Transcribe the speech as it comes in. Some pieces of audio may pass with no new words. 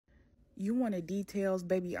You wanted details,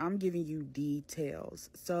 baby. I'm giving you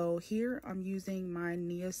details. So here I'm using my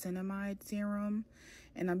niacinamide serum,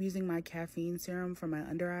 and I'm using my caffeine serum for my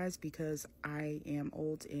under eyes because I am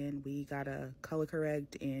old and we gotta color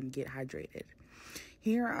correct and get hydrated.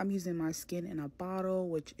 Here I'm using my Skin in a Bottle,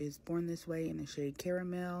 which is Born This Way in the shade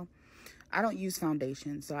Caramel. I don't use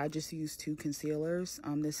foundation, so I just use 2 concealers.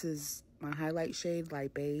 This is my highlight shade,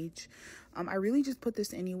 Light Beige. I really just put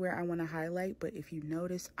this anywhere I want to highlight, but if you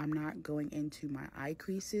notice, I'm not going into my eye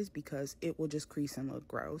creases because it will just crease and look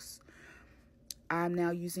gross. I'm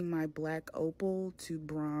now using my Black Opal to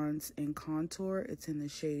bronze and contour. It's in the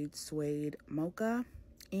shade Suede Mocha,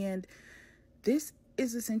 and this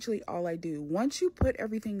is essentially all I do. Once you put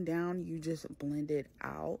everything down, you just blend it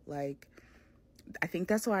out. Like, I think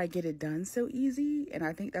that's why I get it done so easy, and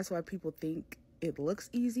I think that's why people think it looks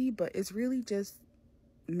easy, but it's really just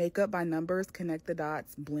makeup by numbers, connect the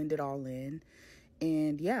dots, blend it all in.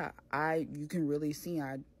 And yeah, you can really see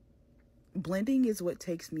blending is what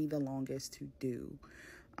takes me the longest to do.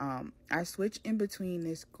 I switch in between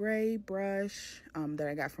this gray brush that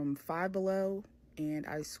I got from Five Below, and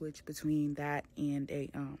I switch between that and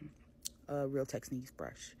a Real Techniques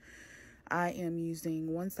brush. I am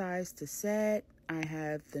using One Size to Set. I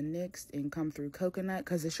have the NYX in Come Through Coconut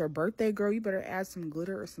because it's your birthday, girl. You better add some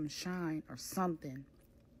glitter or some shine or something.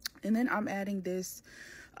 And then I'm adding this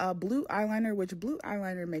blue eyeliner, which blue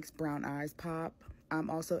eyeliner makes brown eyes pop. I'm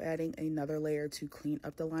also adding another layer to clean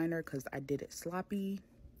up the liner because I did it sloppy.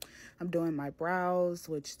 I'm doing my brows,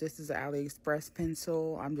 which this is an AliExpress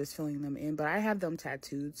pencil. I'm just filling them in, but I have them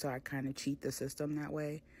tattooed, so I kind of cheat the system that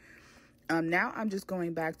way. Now I'm just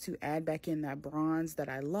going back to add back in that bronze that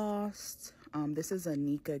I lost. This is a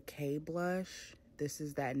Nicka K blush. This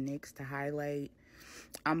is that NYX to highlight.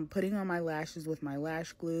 I'm putting on my lashes with my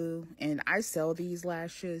lash glue, and I sell these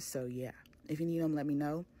lashes, so yeah, if you need them, let me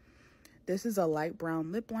know. This is a light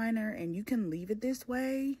brown lip liner, and you can leave it this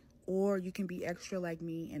way, or you can be extra like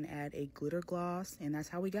me and add a glitter gloss, and that's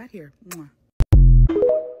how we got here. Mwah.